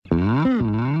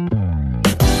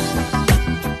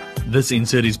This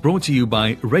insert is brought to you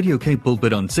by Radio K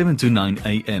Pulpit on 7 to 9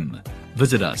 a.m.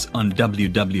 Visit us on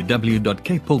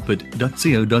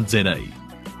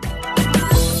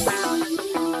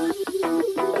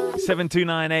www.kpulpit.co.za. 7 to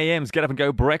 9 a.m.'s Get Up and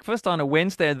Go breakfast on a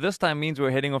Wednesday. This time means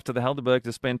we're heading off to the Helderberg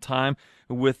to spend time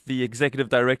with the executive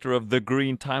director of the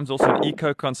Green Times, also an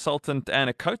eco consultant and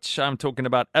a coach. I'm talking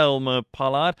about Elma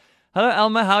Pollard. Hello,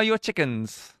 Elma. How are your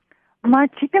chickens? My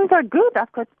chickens are good.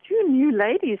 I've got 2 new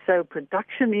ladies, so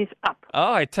production is up.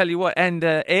 Oh, I tell you what. And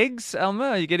eggs, Elma,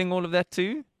 are you getting all of that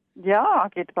too? Yeah, I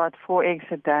get about 4 eggs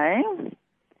a day.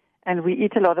 And we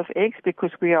eat a lot of eggs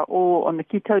because we are all on the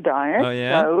keto diet. Oh,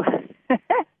 yeah? So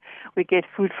we get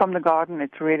food from the garden.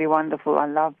 It's really wonderful. I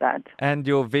love that. And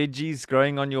your veggies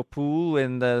growing on your pool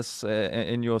in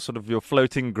your sort of your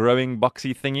floating growing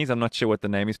boxy thingies? I'm not sure what the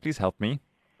name is. Please help me.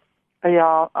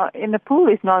 Yeah, in the pool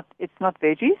it's not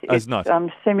veggies. It's not.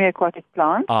 Semi-aquatic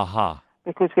plants. Aha.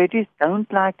 Because veggies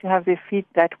don't like to have their feet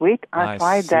that wet. I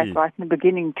tried that right in the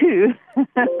beginning too.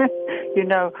 You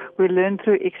know, we learn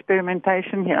through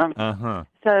experimentation here. Uh-huh.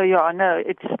 So yeah, no,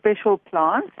 it's special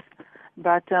plants,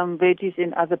 but veggies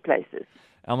in other places.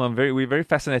 Elma, we're very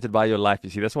fascinated by your life, you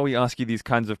see. That's why we ask you these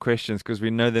kinds of questions, because we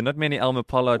know there are not many Elma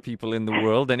Pollard people in the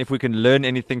world, and if we can learn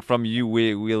anything from you,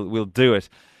 we'll do it.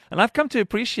 And I've come to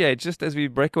appreciate, just as we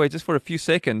break away just for a few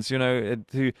seconds, you know,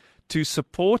 to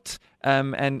support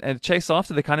and chase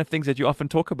after the kind of things that you often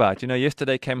talk about. You know,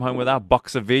 yesterday came home with our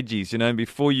box of veggies, you know, and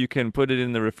before you can put it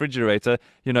in the refrigerator,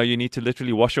 you know, you need to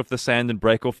literally wash off the sand and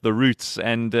break off the roots.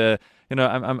 And, you know,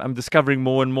 I'm discovering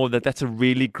more and more that that's a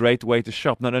really great way to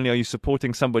shop. Not only are you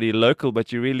supporting somebody local,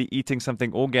 but you're really eating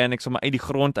something organic, something uit die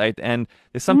grond uit. And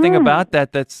there's something about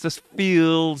that just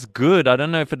feels good. I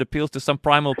don't know if it appeals to some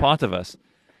primal part of us.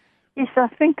 Yes, I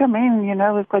think, you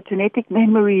know, we've got genetic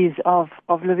memories of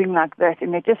living like that,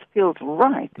 and it just feels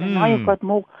right. And now you've got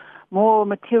more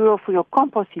material for your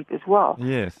compost heap as well.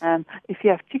 Yes. If you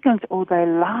have chickens, they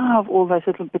love all those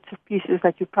little bits of pieces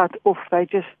that you cut off.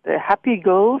 They're happy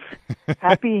girls,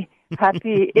 happy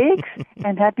eggs,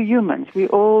 and happy humans. We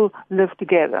all live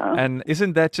together. And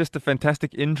isn't that just a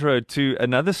fantastic intro to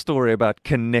another story about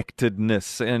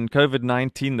connectedness? And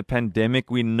COVID-19, the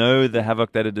pandemic, we know the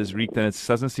havoc that it has wreaked, and it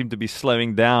doesn't seem to be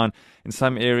slowing down. In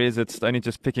some areas, it's only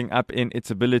just picking up in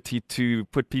its ability to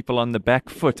put people on the back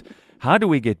foot. How do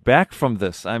we get back from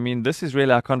this? I mean, this is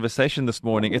really our conversation this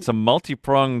morning. It's a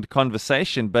multi-pronged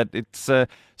conversation, but it's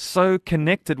so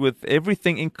connected with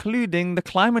everything, including the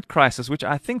climate crisis, which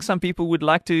I think some people would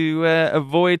like to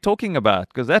avoid talking about,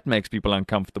 because that makes people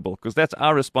uncomfortable, because that's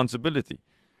our responsibility.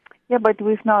 Yeah, but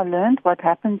we've now learned what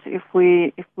happens if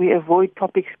we avoid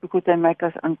topics because they make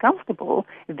us uncomfortable.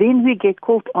 Then we get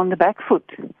caught on the back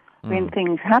foot when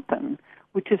things happen,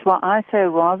 which is why I say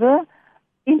rather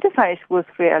interface with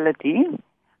reality,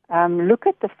 look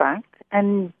at the fact,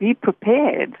 and be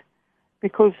prepared,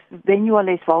 because then you are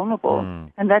less vulnerable.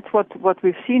 And that's what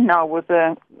we've seen now with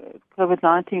the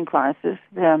COVID-19 crisis.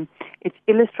 It's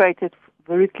illustrated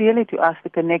very clearly to us the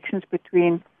connections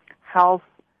between health,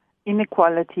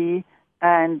 inequality,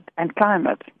 and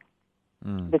climate.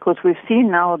 Because we've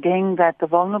seen now again that the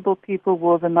vulnerable people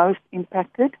were the most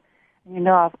impacted. You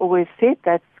know, I've always said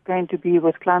that's going to be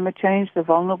with climate change. The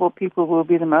vulnerable people will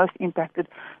be the most impacted.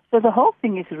 So the whole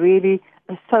thing is really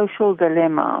a social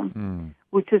dilemma,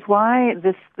 which is why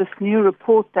this new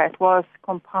report that was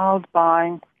compiled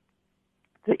by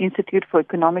the Institute for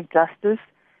Economic Justice,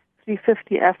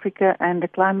 350 Africa, and the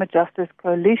Climate Justice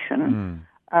Coalition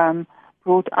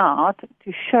brought out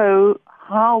to show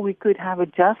how we could have a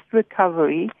just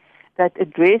recovery that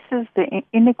addresses the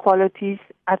inequalities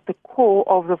at the core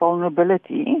of the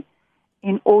vulnerability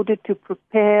in order to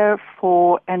prepare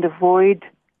for and avoid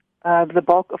the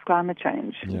bulk of climate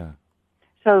change. Yeah.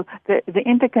 So the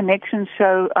interconnections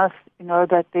show us, you know,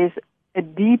 that there's a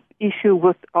deep issue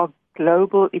with our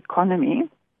global economy,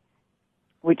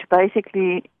 which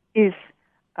basically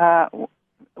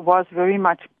was very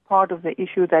much part of the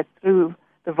issue that threw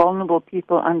the vulnerable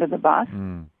people under the bus.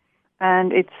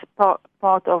 And it's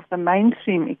part of the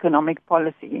mainstream economic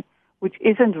policy, which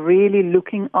isn't really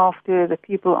looking after the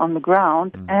people on the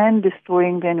ground and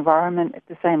destroying the environment at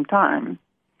the same time.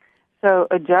 So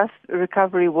a just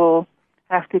recovery will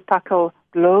have to tackle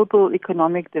global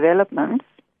economic developments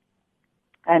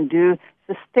and do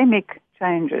systemic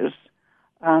changes.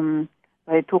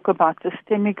 They talk about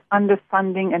systemic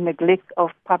underfunding and neglect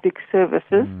of public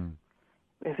services,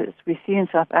 as we see in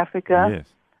South Africa,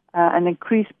 Yes. and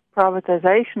increased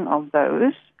privatization of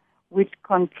those, which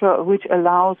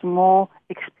allows more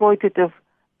exploitative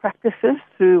practices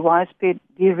through widespread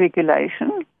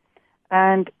deregulation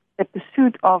and a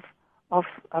pursuit of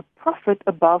a profit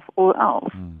above all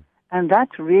else. And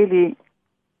that's really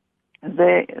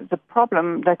the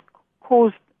problem that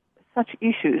caused such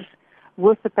issues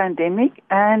with the pandemic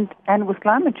and with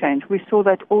climate change. We saw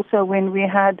that also when we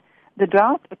had the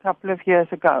drought a couple of years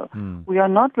ago. We are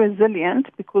not resilient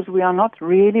because we are not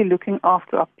really looking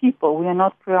after our people. We are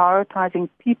not prioritizing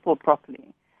people properly.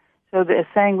 So they're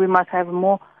saying we must have a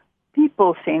more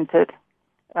people-centered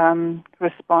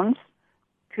response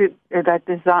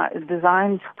that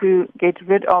designs to get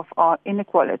rid of our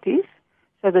inequalities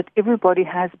so that everybody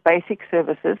has basic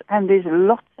services, and there's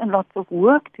lots and lots of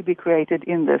work to be created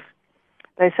in this.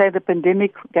 They say the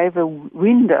pandemic gave a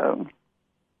window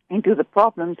into the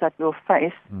problems that we'll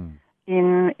face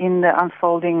in the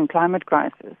unfolding climate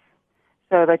crisis.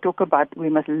 So they talk about we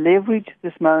must leverage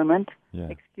this moment,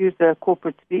 excuse the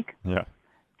corporate speak,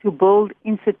 to build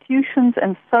institutions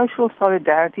and social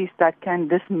solidarities that can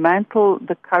dismantle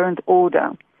the current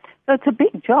order. So it's a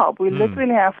big job. We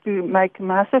literally have to make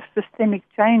massive systemic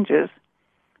changes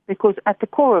because at the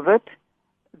core of it,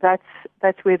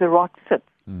 that's where the rot sits.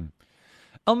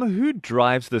 Elma, who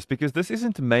drives this? Because this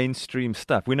isn't mainstream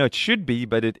stuff. We know it should be,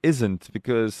 but it isn't,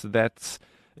 because that's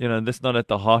not at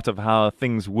the heart of how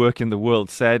things work in the world,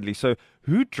 sadly. So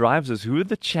who drives this? Who are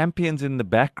the champions in the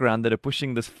background that are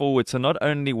pushing this forward? So not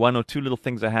only one or two little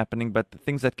things are happening, but the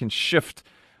things that can shift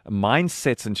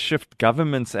mindsets and shift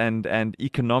governments and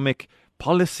economic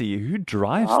policy. Who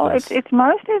drives this? It's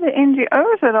mostly the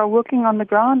NGOs that are working on the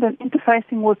ground and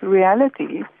interfacing with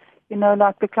reality.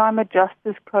 Like the Climate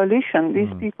Justice Coalition.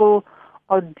 These people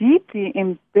are deeply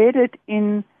embedded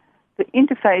in the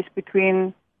interface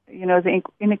between, the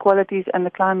inequalities and the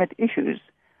climate issues.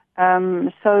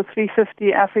 So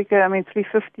 350 Africa,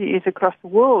 350 is across the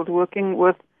world working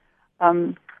with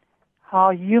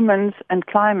how humans and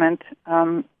climate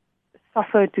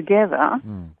suffer together,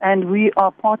 and we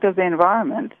are part of the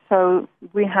environment. So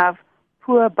we have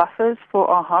poor buffers for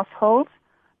our households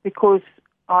because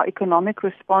our economic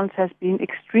response has been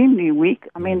extremely weak.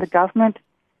 The government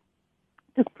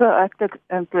took proactive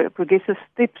and progressive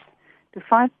steps to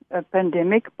fight a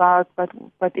pandemic, but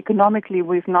economically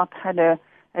we've not had a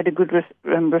good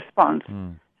response.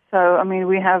 So,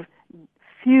 we have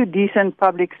few decent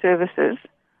public services.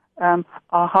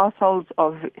 Our households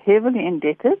are heavily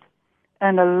indebted,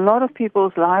 and a lot of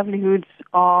people's livelihoods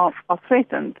are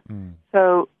threatened.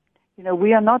 So,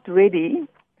 we are not ready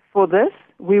for this.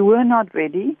 We were not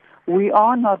ready. We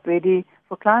are not ready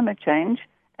for climate change,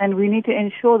 and we need to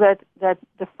ensure that the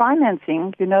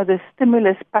financing, the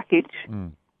stimulus package,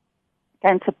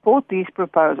 can support these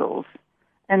proposals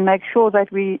and make sure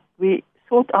that we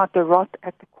sort out the rot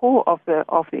at the core of the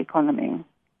economy.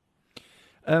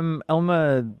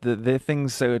 Elma, there are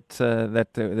things that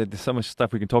there's so much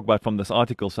stuff we can talk about from this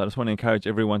article, so I just want to encourage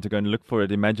everyone to go and look for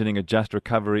it, Imagining a Just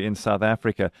Recovery in South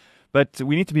Africa. But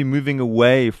we need to be moving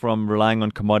away from relying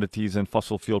on commodities and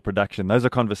fossil fuel production. Those are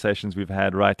conversations we've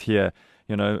had right here.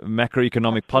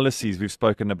 Macroeconomic policies we've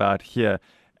spoken about here,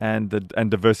 and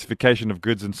diversification of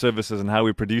goods and services and how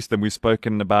we produce them. We've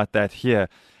spoken about that here.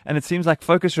 And it seems like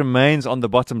focus remains on the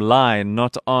bottom line,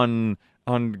 not on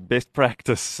best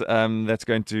practice that's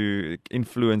going to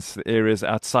influence areas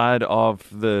outside of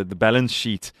the balance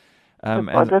sheet.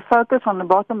 The focus on the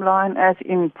bottom line as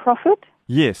in profit?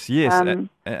 Yes.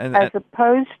 As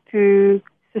opposed to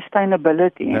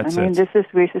sustainability. This is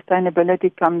where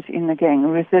sustainability comes in again,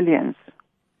 resilience.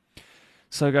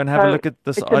 So go and have a look at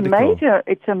this article.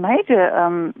 It's a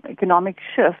major economic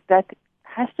shift that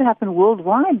has to happen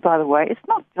worldwide, by the way. It's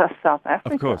not just South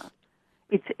Africa. Of course.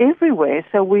 It's everywhere.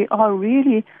 So we are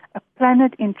really a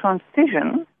planet in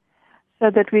transition so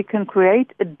that we can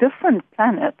create a different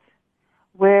planet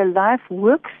where life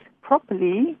works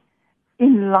properly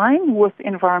in line with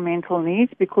environmental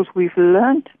needs, because we've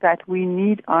learned that we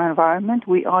need our environment.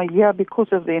 We are here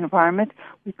because of the environment.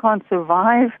 We can't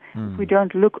survive if we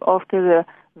don't look after the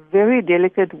very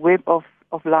delicate web of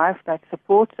life that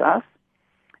supports us.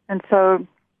 And so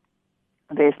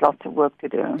there's lots of work to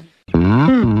do.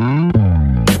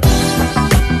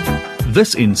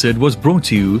 This insert was brought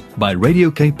to you by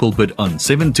Radio Cape Pulpit on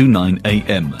 729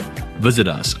 AM. Visit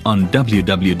us on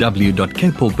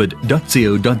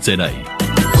www.capepulpit.co.za.